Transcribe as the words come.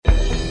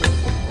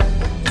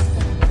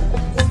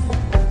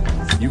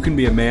You can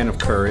be a man of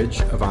courage,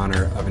 of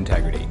honor, of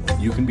integrity.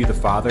 You can be the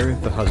father,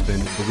 the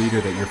husband, the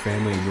leader that your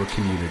family and your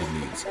community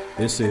needs.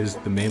 This is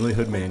the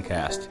Manlyhood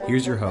Mancast.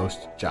 Here's your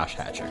host, Josh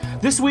Hatcher.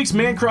 This week's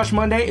Man Crush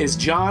Monday is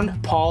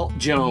John Paul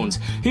Jones.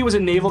 He was a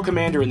naval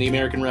commander in the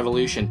American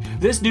Revolution.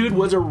 This dude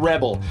was a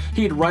rebel.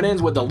 He had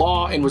run-ins with the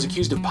law and was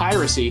accused of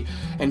piracy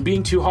and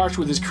being too harsh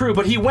with his crew,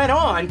 but he went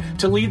on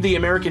to lead the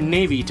American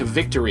Navy to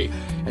victory.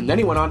 And then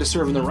he went on to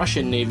serve in the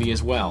Russian Navy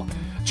as well.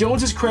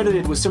 Jones is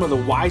credited with some of the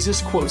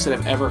wisest quotes that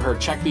I've ever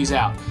heard. Check these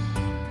out.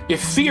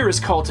 If fear is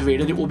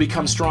cultivated, it will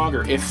become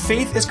stronger. If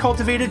faith is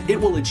cultivated, it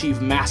will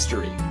achieve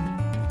mastery.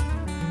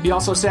 He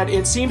also said,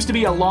 it seems to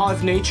be a law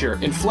of nature,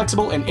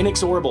 inflexible and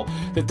inexorable,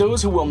 that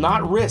those who will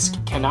not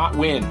risk cannot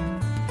win.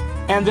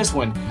 And this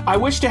one, I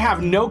wish to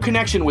have no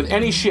connection with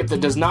any ship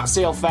that does not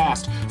sail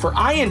fast, for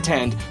I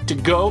intend to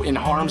go in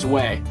harm's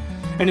way.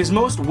 And his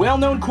most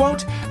well-known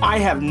quote, I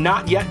have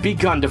not yet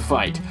begun to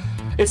fight.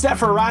 It's that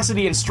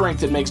ferocity and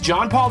strength that makes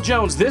John Paul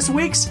Jones this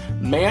week's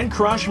Man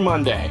Crush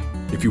Monday.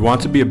 If you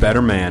want to be a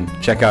better man,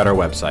 check out our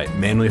website,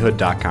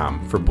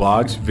 manlyhood.com, for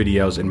blogs,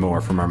 videos, and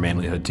more from our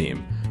Manlyhood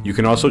team. You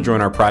can also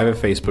join our private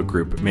Facebook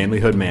group,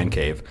 Manlyhood Man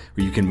Cave,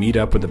 where you can meet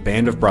up with a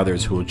band of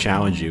brothers who will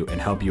challenge you and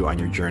help you on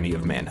your journey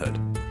of manhood.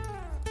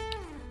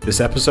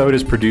 This episode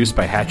is produced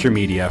by Hatcher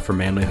Media for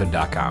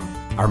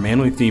manlyhood.com. Our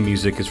Manly theme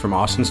music is from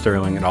Austin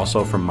Sterling and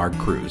also from Mark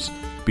Cruz.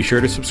 Be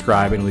sure to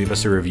subscribe and leave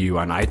us a review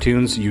on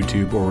iTunes,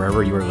 YouTube, or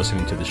wherever you are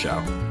listening to the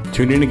show.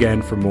 Tune in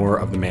again for more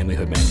of the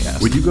Manlyhood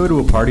Mancast. Would you go to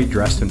a party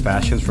dressed in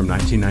fashions from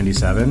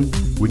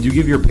 1997? Would you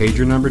give your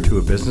pager number to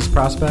a business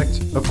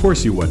prospect? Of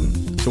course you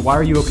wouldn't. So why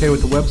are you okay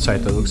with a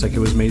website that looks like it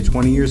was made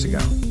 20 years ago?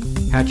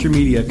 Hatcher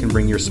Media can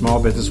bring your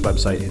small business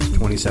website into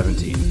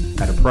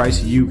 2017 at a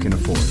price you can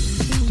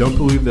afford. Don't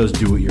believe those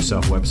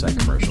do-it-yourself website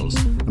commercials,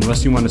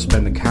 unless you want to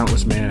spend the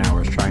countless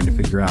man-hours trying to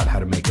figure out how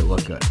to make it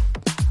look good.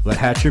 Let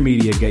Hatcher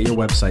Media get your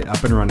website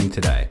up and running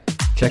today.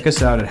 Check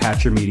us out at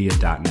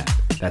hatchermedia.net.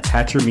 That's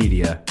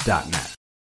hatchermedia.net.